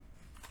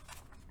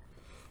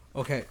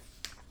Okay,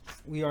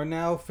 we are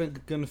now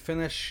going to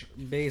finish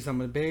Beis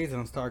Amud Beis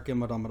and start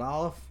Gimel Amud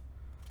Aleph.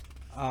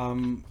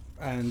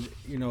 And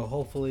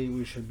hopefully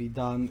we should be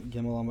done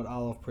Gimel Amud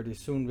Aleph pretty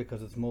soon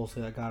because it's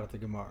mostly I got at the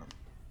Gemara.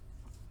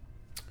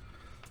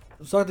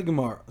 Start the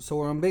Gemara. So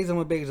we're on Beis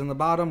Amud Beis on the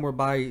bottom. We're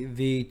by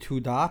the two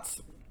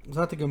dots.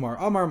 Start the Gemara.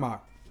 Amar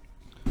Mar.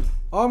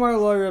 Amar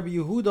lo Rabbi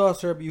Yehuda.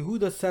 So Rabbi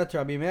Yehuda said to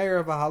Rabbi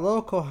Meir,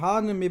 "V'halo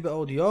kohanim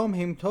mibeod yom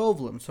him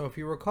tovlim." So if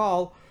you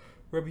recall,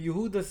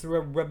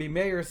 Rabbi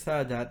Meir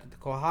said that the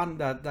Kohan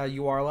that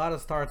you are allowed to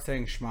start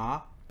saying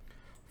Shema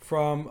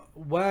from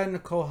when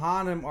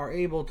Kohanim are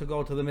able to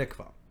go to the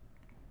mikvah.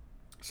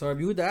 So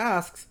Rabbi Yehuda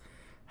asks,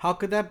 how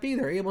could that be?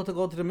 They're able to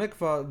go to the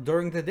mikvah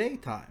during the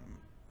daytime.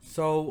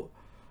 So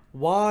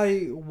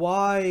why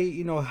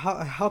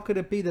how could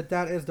it be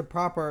that is the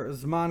proper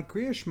Zman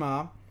Kriya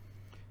Shema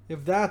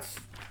if that's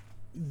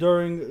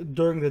during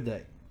the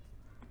day?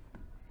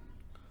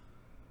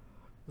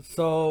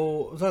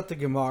 So that's the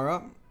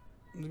Gemara.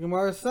 The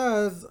Gemara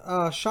says,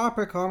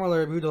 "Shaper Karmel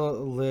Rabbi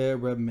Yehuda le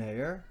Reb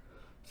Meir."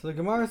 So the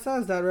Gemara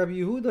says that Rabbi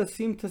Yehuda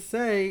seemed to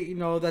say,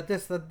 that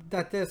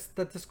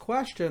this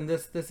question,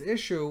 this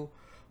issue,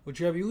 which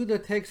Rabbi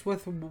Yehuda takes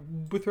with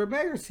Reb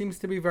Meir, seems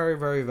to be very,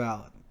 very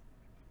valid.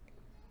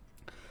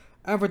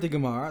 And for the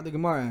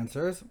Gemara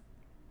answers,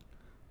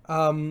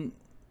 Rabbi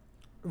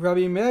Meir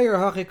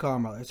Hachi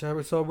Karmel.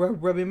 So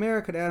Rabbi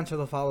Meir could answer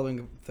the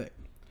following thing.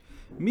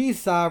 Why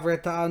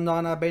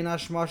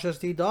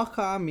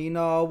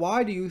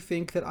do you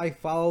think that I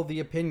follow the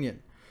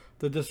opinion,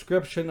 the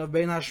description of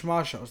Bein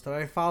Hashmashos, that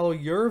I follow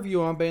your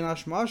view on Bein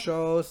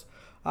Hashmashos?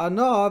 I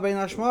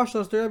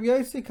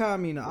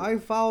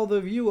follow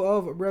the view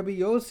of Rabbi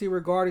Yossi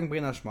regarding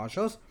Bein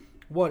Hashmashos.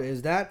 What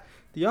is that?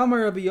 The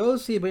Amar Rabbi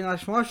Yossi Bein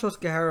Hashmashos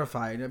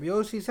Keherifayin. Rabbi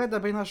Yossi said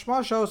that Bein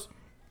Hashmashos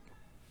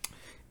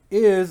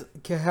is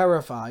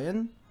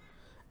Keherifayin.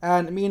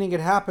 And meaning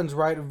it happens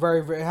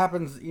it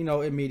happens,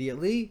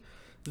 immediately.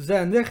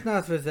 That Bein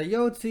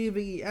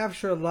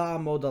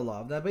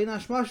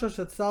Hashmashos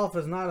itself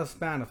is not a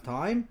span of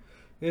time;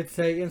 it's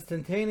a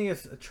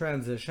instantaneous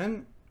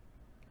transition,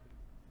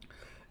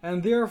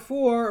 and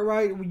therefore,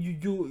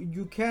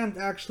 you can't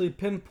actually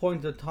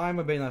pinpoint the time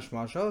of Bein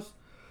Hashmashos.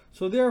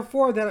 So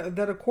therefore,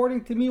 that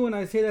according to me, when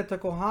I say that the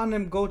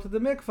Kohanim go to the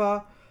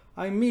mikvah,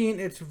 I mean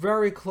it's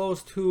very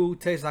close to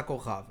Teis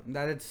HaKochav.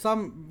 That it's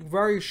some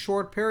very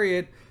short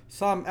period,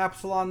 some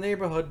epsilon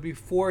neighborhood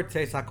before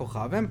Teis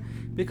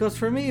HaKochavim. Because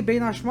for me,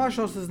 Bein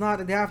Hashmashos is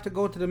not, they have to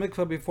go to the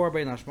mikveh before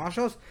Bein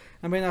Hashmashos.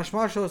 And Bein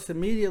Hashmashos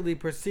immediately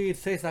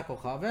precedes Teis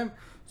HaKochavim.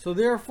 So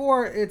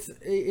therefore, it's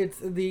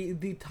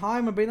the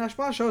time of Bein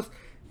Hashmashos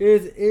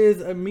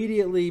is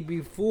immediately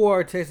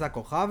before Teis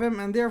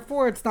HaKochavim. And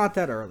therefore, it's not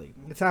that early.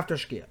 It's after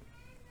Shkia.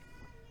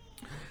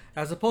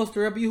 As opposed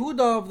to Rabbi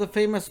Yehuda of the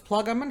famous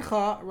Plaga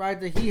Mincha,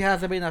 that he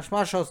has a Bein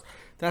Hashmashos,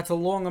 that's a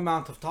long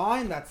amount of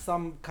time, that's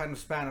some kind of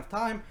span of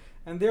time,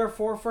 and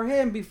therefore for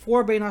him,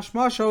 before Bein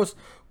Hashmashos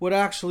would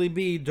actually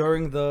be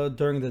during the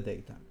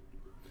daytime.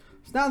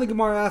 So now the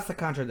Gemara asks a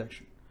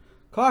contradiction.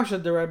 Kasha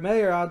de Reb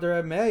Meir,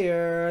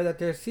 that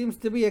there seems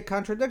to be a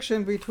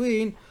contradiction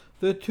between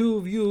the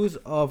two views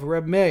of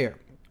Reb Meir.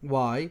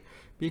 Why?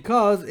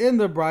 Because in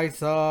the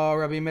Brisa,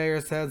 Rabbi Meir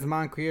says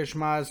Man Kriya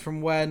Shema is from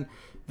when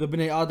the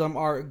Bnei Adam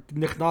are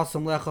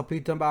nichnasim lecha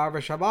pitam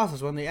ba'arv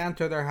Shabbos, when they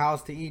enter their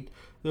house to eat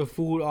the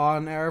food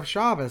on Erev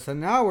Shabbos.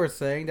 And now we're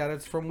saying that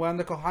it's from when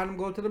the Kohanim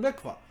go to the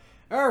mikvah.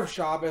 Erev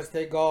Shabbos,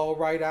 they go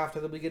right after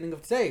the beginning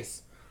of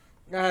Tzeis.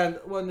 And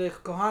when the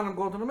Kohanim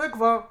go to the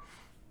mikvah,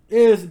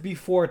 is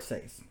before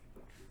Tzeis.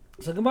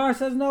 So Gemara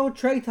says, no,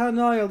 Trei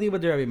Tanai Aliba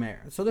de Rabbi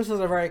Meir. So this is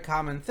a very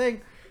common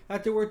thing,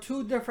 that there were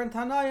two different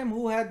Tanaim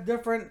who had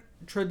different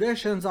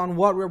traditions on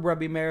what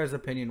Rabbi Meir's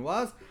opinion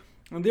was.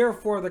 And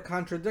therefore, the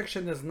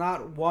contradiction is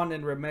not one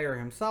in Reb Meir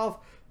himself,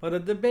 but a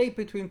debate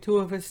between two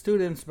of his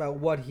students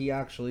about what he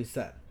actually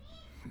said.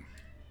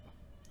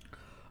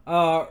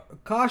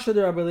 Kasha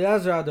de Rabbi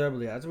Eliezer ad Rabbi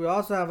Eliezer. We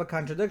also have a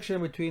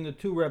contradiction between the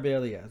two Rabbi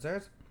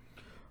Eliezers,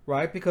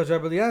 right? Because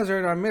Rabbi Eliezer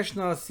in our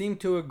Mishnah seemed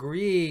to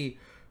agree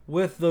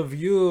with the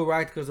view,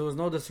 right? Because there was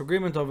no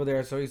disagreement over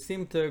there, so he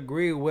seemed to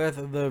agree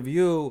with the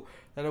view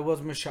that it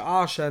was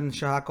Misha'ash and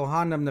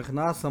Shahakohanim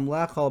Nechnasam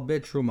Lechal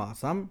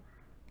Bitrumasam.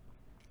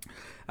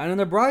 And in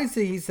the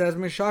Brisa, he says,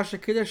 "Mishash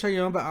Kiddush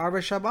Hayom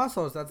be'Arba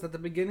Shabbosos." That's at the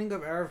beginning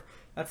of Erev.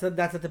 That's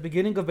at the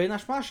beginning of Bein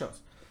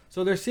Hashmashos.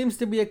 So there seems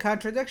to be a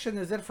contradiction.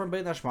 Is it from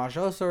Bein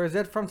Hashmashos or is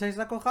it from Teis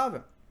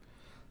HaKochavim?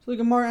 So the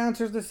Gemara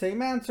answers the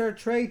same answer.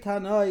 Trei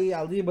Tanai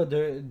Aliba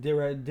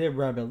de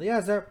Rabbi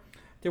Eliezer.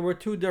 There were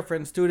two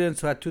different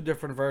students who had two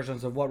different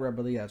versions of what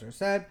Rabbi Eliezer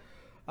said.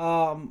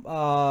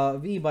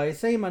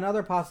 Same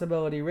another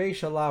possibility.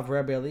 Reisha Lav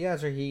Rabbi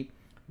Eliezer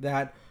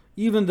that.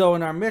 Even though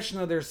in our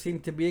Mishnah there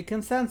seemed to be a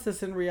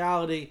consensus, in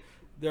reality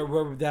there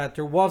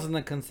wasn't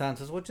a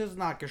consensus, which is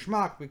not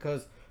geschmack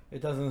because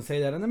it doesn't say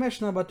that in the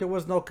Mishnah, but there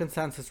was no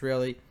consensus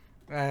really,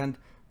 and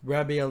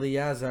Rabbi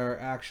Eliezer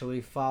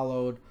actually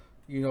followed,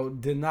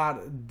 did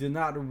not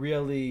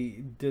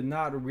really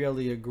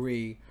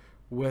agree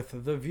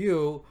with the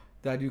view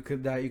that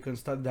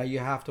you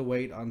have to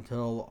wait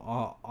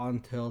until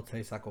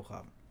Teisak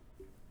Kochav.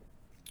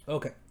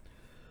 Okay,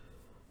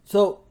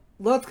 so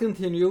let's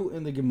continue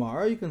in the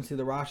Gemara. You can see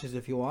the Rashis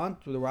if you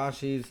want. The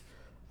Rashis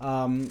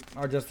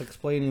are just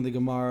explaining the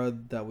Gemara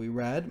that we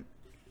read.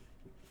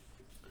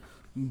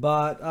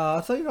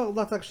 But so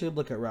let's actually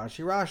look at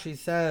Rashi. Rashi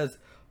says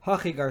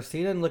Hachi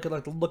Garsina, and look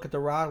at the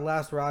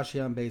last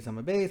Rashi on Beis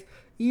Hamabes.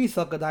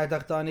 Isa Kadai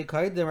Tachtani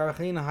Kaidim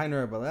Rabchina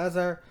Hainer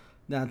Belezer.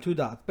 Then 2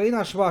 dots. Bein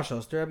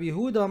Hashmashos. The Rabbi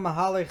Yehuda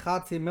Mahale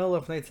Chatzi Mil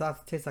of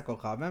Teisak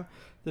Kochavim.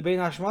 The Bein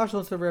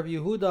Hashmashos of Rabbi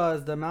Yehuda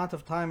is the amount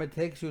of time it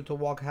takes you to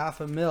walk half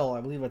a mil.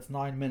 I believe it's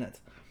 9 minutes.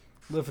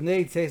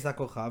 Lifnei Teisak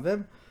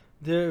Kochavim.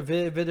 The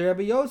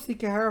Rabbi Yossi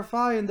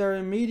Keharafai, and they're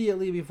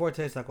immediately before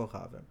Teisak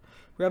Kochavim.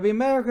 Rabbi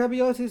Meir, Rabbi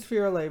Yossi's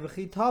Firalei,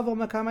 V'chitavo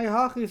Mekamei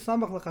Hachi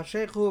Samach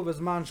L'chashechu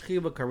V'zman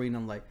Shchiva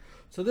Karinan Lei.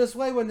 So this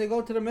way, when they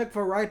go to the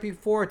mikveh right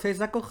before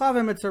Teisak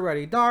Kochavim, it's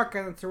already dark,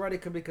 and it's already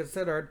could be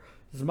considered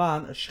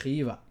Zman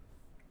Shchiva.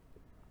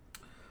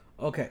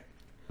 Okay,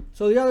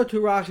 so the other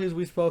 2 Rashis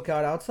we spoke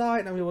out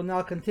outside, and we will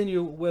now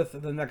continue with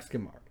the next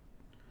Gemara.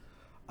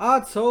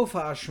 Ad Sofa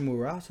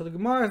Ashmura. So the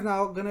Gemara is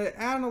now going to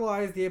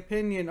analyze the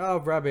opinion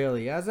of Rabbi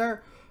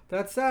Eliezer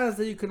that says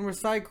that you can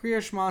recite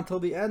Kriya Shema until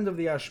the end of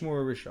the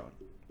Ashmura Rishon.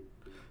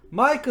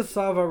 My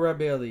Kasava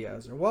Rabbi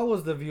Eliezer. What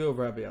was the view of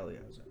Rabbi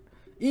Eliezer?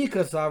 I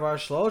Kasava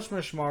Shlosh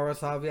Mishmaros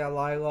Havi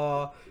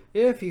Alayla.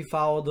 If he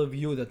followed the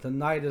view that the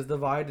night is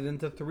divided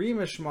into 3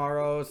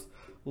 Mishmaros,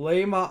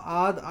 Lema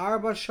Ad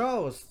Arba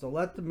Shos. So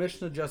let the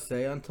Mishnah just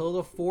say until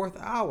the 4th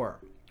hour,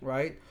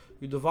 right?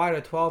 You divide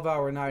a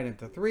 12-hour night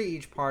into 3.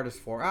 Each part is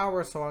 4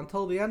 hours. So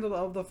until the end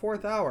of the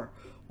 4th hour.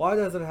 Why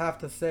does it have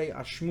to say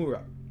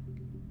Ashmura?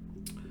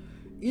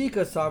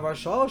 Because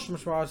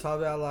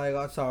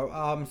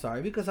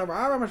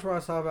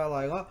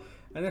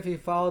and if he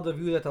followed the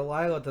view that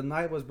the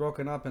night was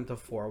broken up into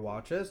 4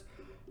 watches,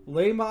 so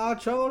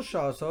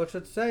it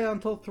should say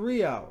until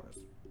 3 hours.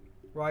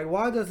 Right?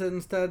 Why does it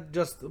instead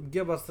just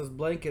give us this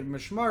blanket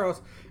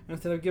mishmaros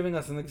instead of giving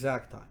us an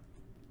exact time?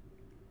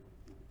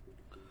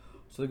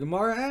 So the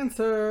Gemara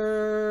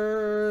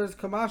answers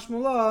Kamash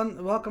Mulan,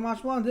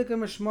 Dika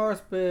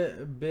Mishmaros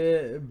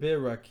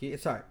Biraki.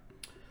 Sorry.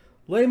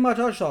 He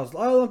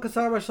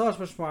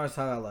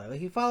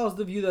follows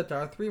the view that there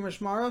are 3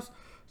 mishmaros,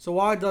 so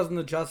why doesn't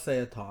it just say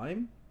a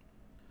time?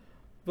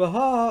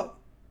 V'ha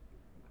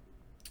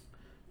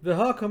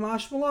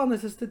kamash malan,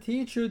 this is to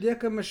teach you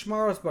dika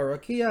mishmaros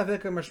barakia,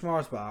 vika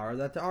mishmaros ba'ar,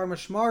 that there are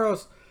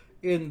mishmaros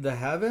in the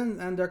heaven,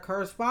 and there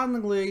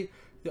correspondingly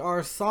there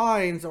are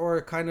signs, or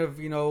kind of,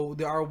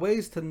 there are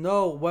ways to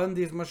know when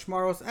these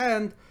mishmaros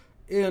end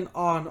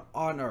on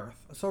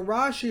earth. So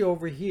Rashi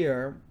over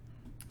here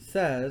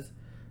says,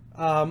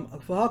 when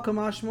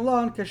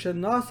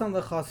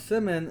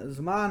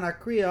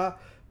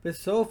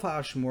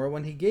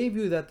he gave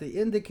you that the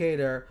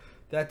indicator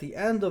that the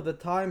end of the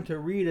time to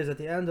read is at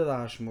the end of the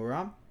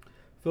Hashmura,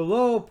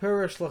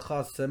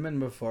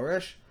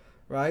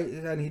 right?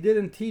 And he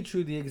didn't teach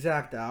you the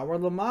exact hour.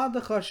 And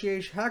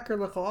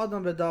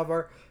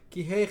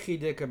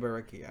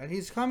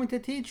he's coming to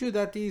teach you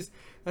that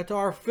there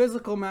are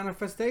physical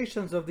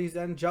manifestations of these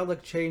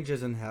angelic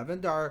changes in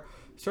heaven. There are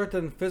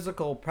certain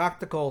physical,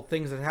 practical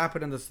things that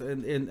happen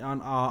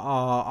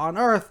on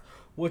earth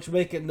which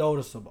make it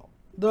noticeable.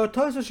 The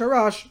Tosfos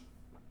Sharash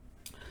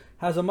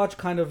has a much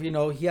kind of,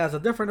 he has a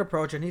different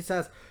approach, and he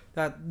says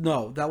that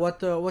no, that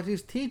what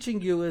he's teaching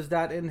you is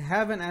that in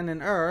heaven and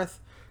in earth,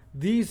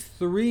 these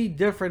 3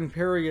 different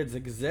periods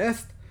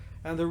exist,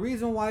 and the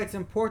reason why it's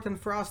important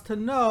for us to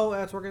know,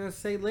 as we're going to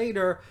say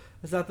later,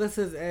 is that this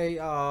is a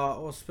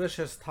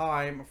auspicious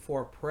time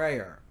for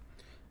prayer,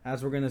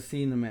 as we're going to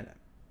see in a minute.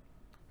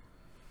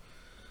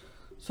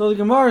 So the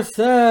Gemara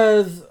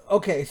says,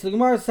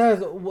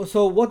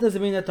 so what does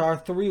it mean that there are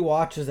 3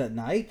 watches at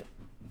night?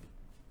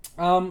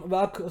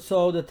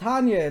 So the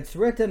Tanya, it's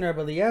written, Rabbi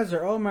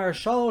Eliezer, Omer,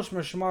 Shalosh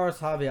Mishmaros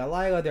Havi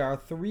Alayla, there are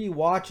 3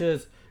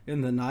 watches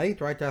in the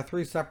night, right? There are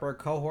 3 separate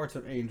cohorts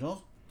of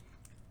angels.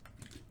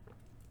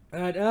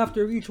 And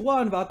after each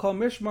one, V'akol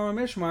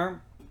Mishmar,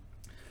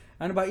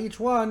 and by each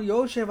one,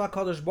 Yoshev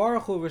HaKadosh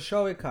Baruch Hu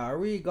V'shoi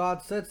Ka'ari,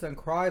 God sits and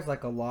cries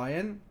like a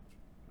lion.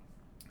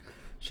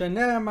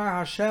 Shene'emar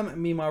Hashem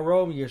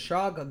Mimarom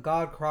Yeshag,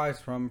 God cries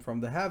from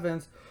the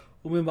heavens.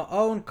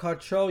 Umima'on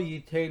Kacho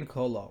Yitain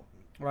Kolo,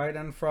 right?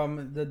 And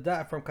from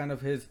kind of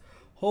his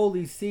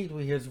holy seat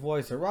where his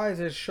voice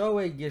arises,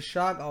 Shoei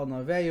Yeshag Al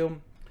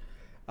Naveum,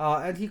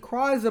 and he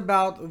cries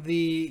about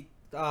the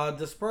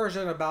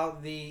dispersion,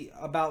 about the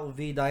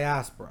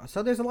diaspora.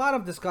 So there's a lot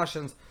of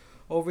discussions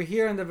over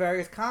here in the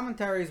various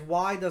commentaries.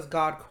 Why does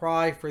God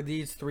cry for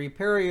these 3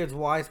 periods?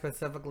 Why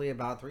specifically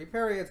about 3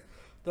 periods?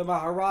 The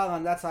Maharal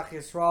on Netzach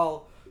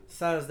Yisrael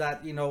says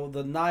that,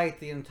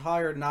 the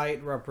entire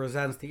night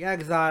represents the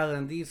exile,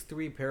 and these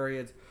 3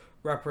 periods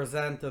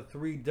represent the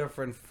 3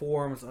 different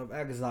forms of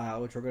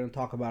exile, which we're going to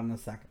talk about in a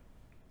second.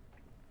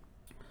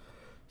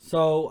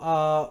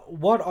 So,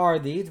 what are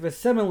these?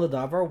 V'simin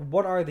l'davar,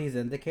 what are these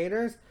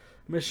indicators?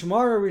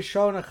 Mishmar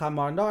Rishona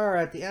Chamar Nar,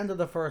 at the end of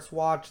the first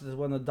watch, this is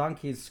when the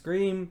donkeys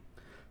scream.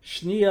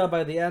 Shnia,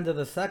 by the end of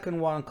the second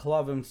one,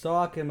 Klavim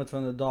Soakim, it's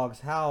when the dogs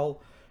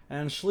howl.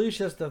 And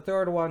Shlishis, the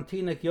third one,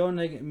 Tinik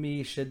Yonig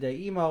Mi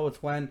Shedeimo,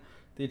 it's when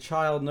the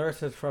child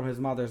nurses from his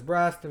mother's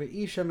breast.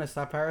 Isha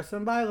Misaparis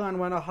and Bailan,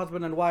 when a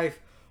husband and wife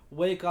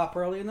wake up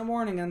early in the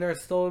morning and they're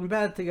still in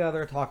bed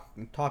together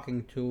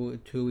talking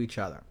to each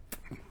other.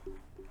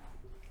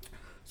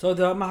 So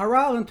the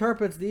Maharal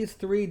interprets these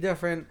three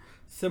different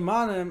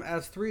simanim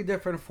as three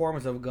different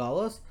forms of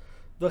galus.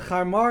 The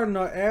Chamar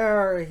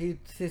No'er, he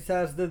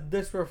says that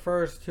this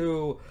refers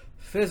to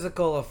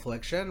physical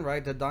affliction,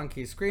 right? The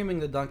donkey screaming,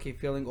 the donkey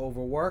feeling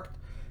overworked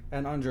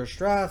and under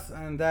stress.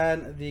 And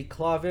then the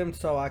Klavim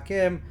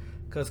Soakim,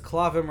 because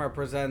Klavim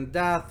represent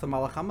death, the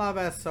Malach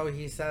HaMavet, so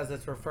he says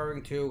it's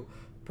referring to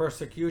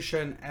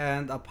persecution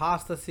and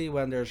apostasy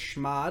when there's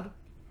shmad.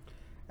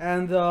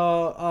 And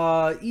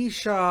the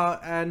Isha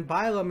and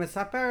Baila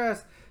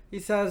Misaperes, he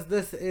says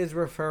this is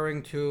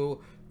referring to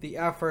the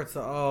efforts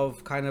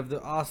of kind of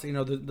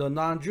the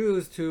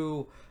non-Jews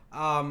to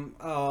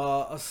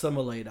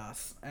assimilate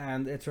us,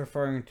 and it's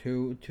referring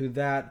to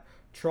that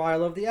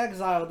trial of the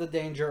exile, the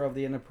danger of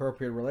the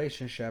inappropriate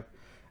relationship,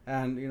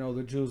 and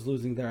the Jews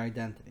losing their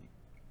identity.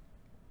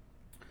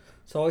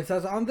 So he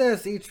says on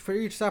this, for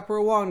each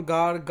separate one,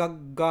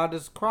 God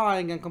is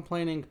crying and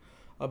complaining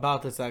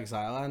about this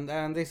exile,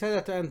 and they say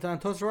that, and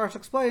Tosfos Rosh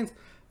explains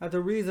that the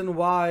reason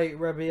why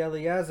Rabbi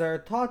Eliezer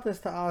taught this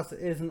to us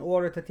is in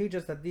order to teach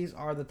us that these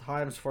are the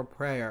times for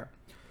prayer.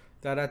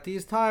 That at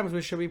these times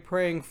we should be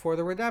praying for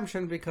the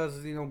redemption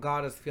because,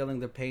 God is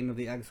feeling the pain of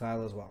the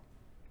exile as well.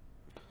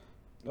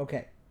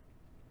 Okay.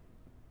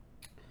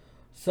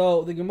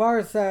 So the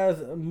Gemara says,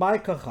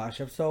 Maika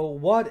Chashev. So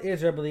what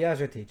is Rabbi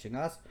Eliezer teaching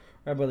us?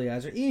 Rabbi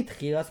Eliezer,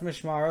 Itchilas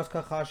Mishmaros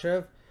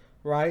Kachashev,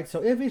 right?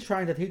 So if he's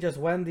trying to teach us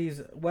when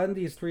these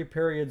three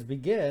periods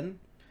begin,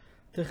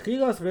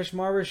 Techilas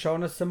Mishmar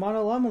Rishona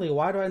Simana Lamali.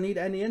 Why do I need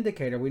any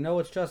indicator? We know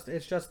it's just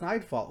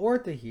nightfall. Or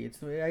Tehi.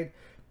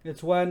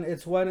 It's when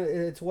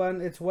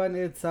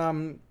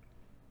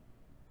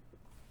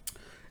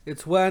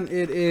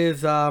it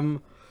is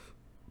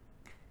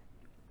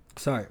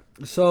sorry.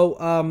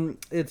 So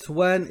it's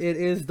when it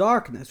is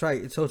darkness,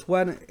 right? So it's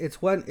when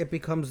it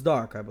becomes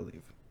dark, I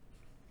believe.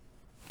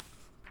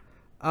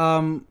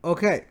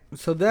 Okay.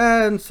 So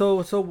then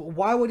so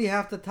why would he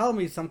have to tell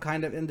me some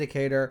kind of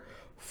indicator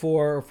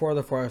for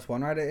the first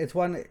one, right? It's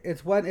when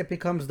it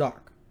becomes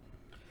dark.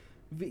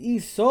 And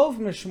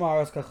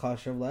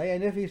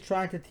if he's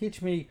trying to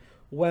teach me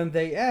when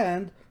they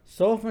end,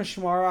 why do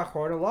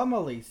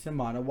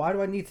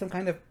I need some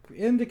kind of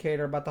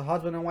indicator about the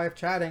husband and wife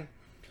chatting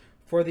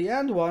for the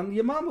end one?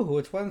 Yamamuhu,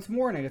 it's when it's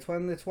morning, it's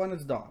when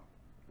it's dawn.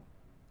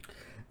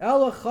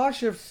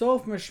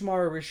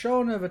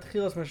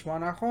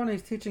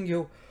 He's teaching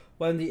you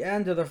when the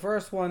end of the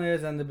first one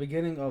is and the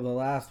beginning of the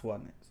last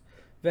one is.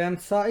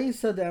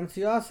 V'emtsaisa the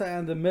emtsiasa,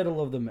 and the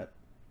middle of the middle.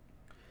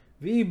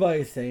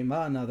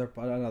 V'baisema, another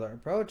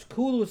approach.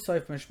 Kulu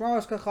saif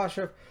mishmaros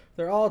kachashev.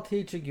 They're all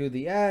teaching you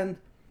the end,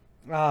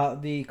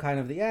 the kind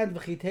of the end.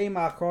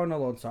 V'chitema achrona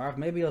lo tzarach.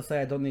 Maybe you'll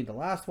say I don't need the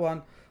last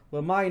one.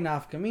 L'may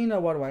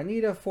nafkamina. What do I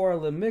need it for?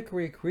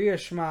 L'mikri kriya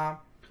shma.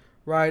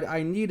 Right.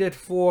 I need it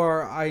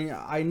for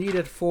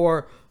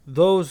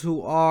those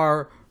who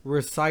are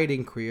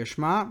reciting kriya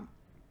shma.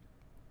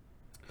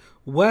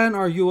 When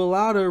are you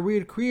allowed to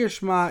read Kriya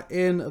Shema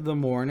in the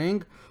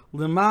morning?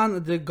 Liman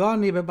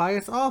degani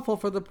bebayis, awful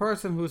for the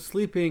person who's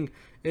sleeping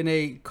in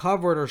a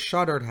covered or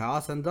shuttered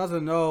house and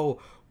doesn't know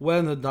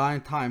when the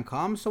dying time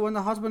comes. So when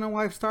the husband and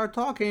wife start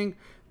talking,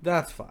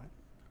 that's fine,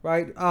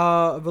 right?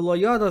 V'lo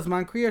yadas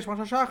man Kriya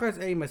Shema shachar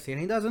eimasi, and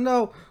he doesn't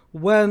know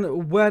when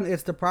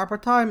it's the proper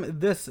time.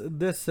 This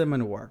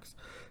siman works.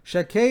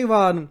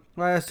 Shekevan,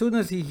 right, as soon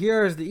as he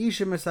hears the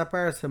Isha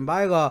Misaperes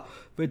Himbaila,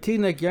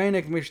 Vitinik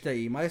Yainik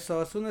Mishteimai,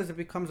 so as soon as it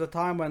becomes a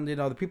time when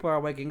the people are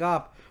waking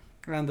up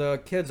and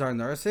the kids are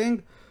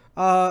nursing,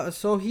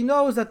 so he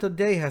knows that the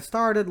day has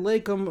started,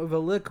 Leikum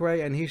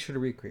Velikre, and he should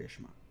read Kriya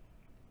Shema.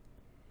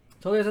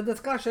 So there's a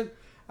discussion,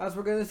 as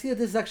we're going to see that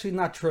this is actually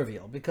not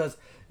trivial, because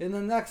in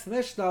the next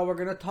Mishnah we're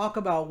going to talk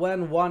about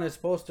when one is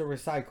supposed to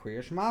recite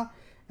Kriya Shema,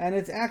 and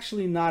it's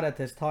actually not at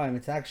this time,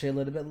 it's actually a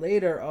little bit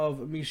later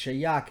of Misha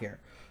Yakir.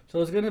 So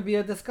there's going to be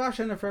a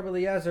discussion if Rabbi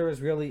Eliezer is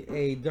really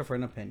a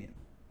different opinion.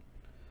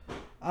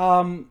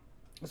 So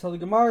the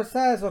Gemara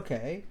says,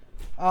 okay,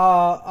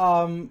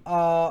 Amar Rabbi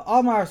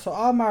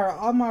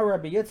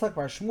Yitzchak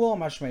bar Shmuel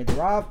Mashmei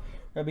Rav.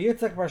 Rabbi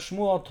Yitzchak bar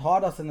Shmuel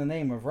taught us in the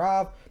name of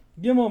Rav.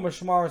 Gimel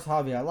Mishmaros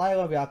Havi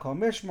Alayla V'Yakol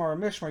Mishmar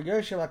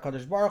Yoshev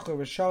HaKadosh Baruch Hu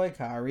V'Shoei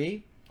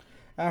Ka'ari.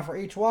 And for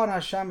each one,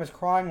 Hashem is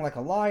crying like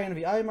a lion.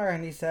 V'Aymar,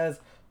 and he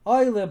says,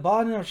 Oy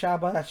lebanim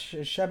Sheba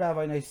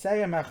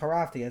V'Noseim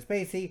HaCharafti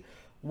Espesi.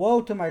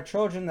 Woe to my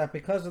children that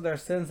because of their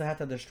sins I had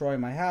to destroy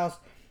my house.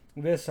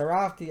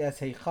 V'sarafti es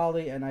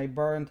heichali, and I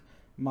burned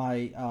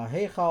my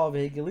heichal.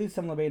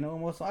 V'higilisam lebeinu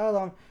umos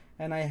alam,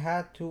 and I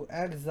had to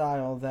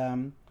exile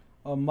them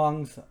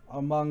amongst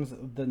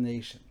the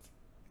nations.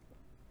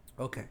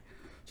 Okay,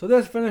 So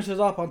this finishes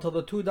up until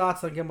the 2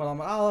 dots on Gimel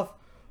Amud Aleph.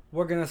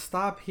 We're going to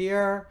stop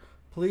here.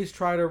 Please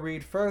try to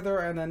read further,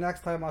 and then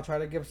next time I'll try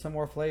to give some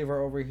more flavor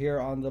over here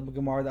on the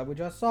Gemara that we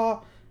just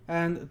saw,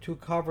 and to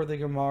cover the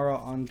Gemara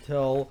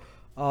until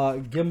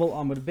Gimel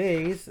Amud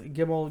Beis,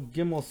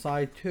 Gimel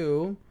side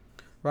 2,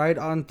 right,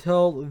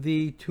 until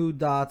the 2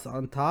 dots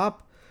on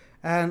top.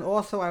 And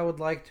also I would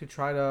like to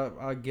try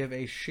to give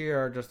a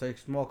share, just a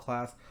small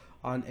class,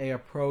 on a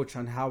approach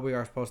on how we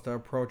are supposed to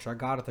approach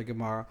Agadata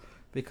Gemara,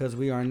 because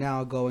we are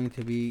now going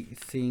to be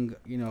seeing,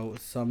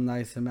 some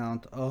nice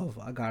amount of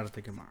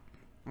Agadata Gemara.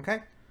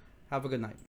 Okay? Have a good night.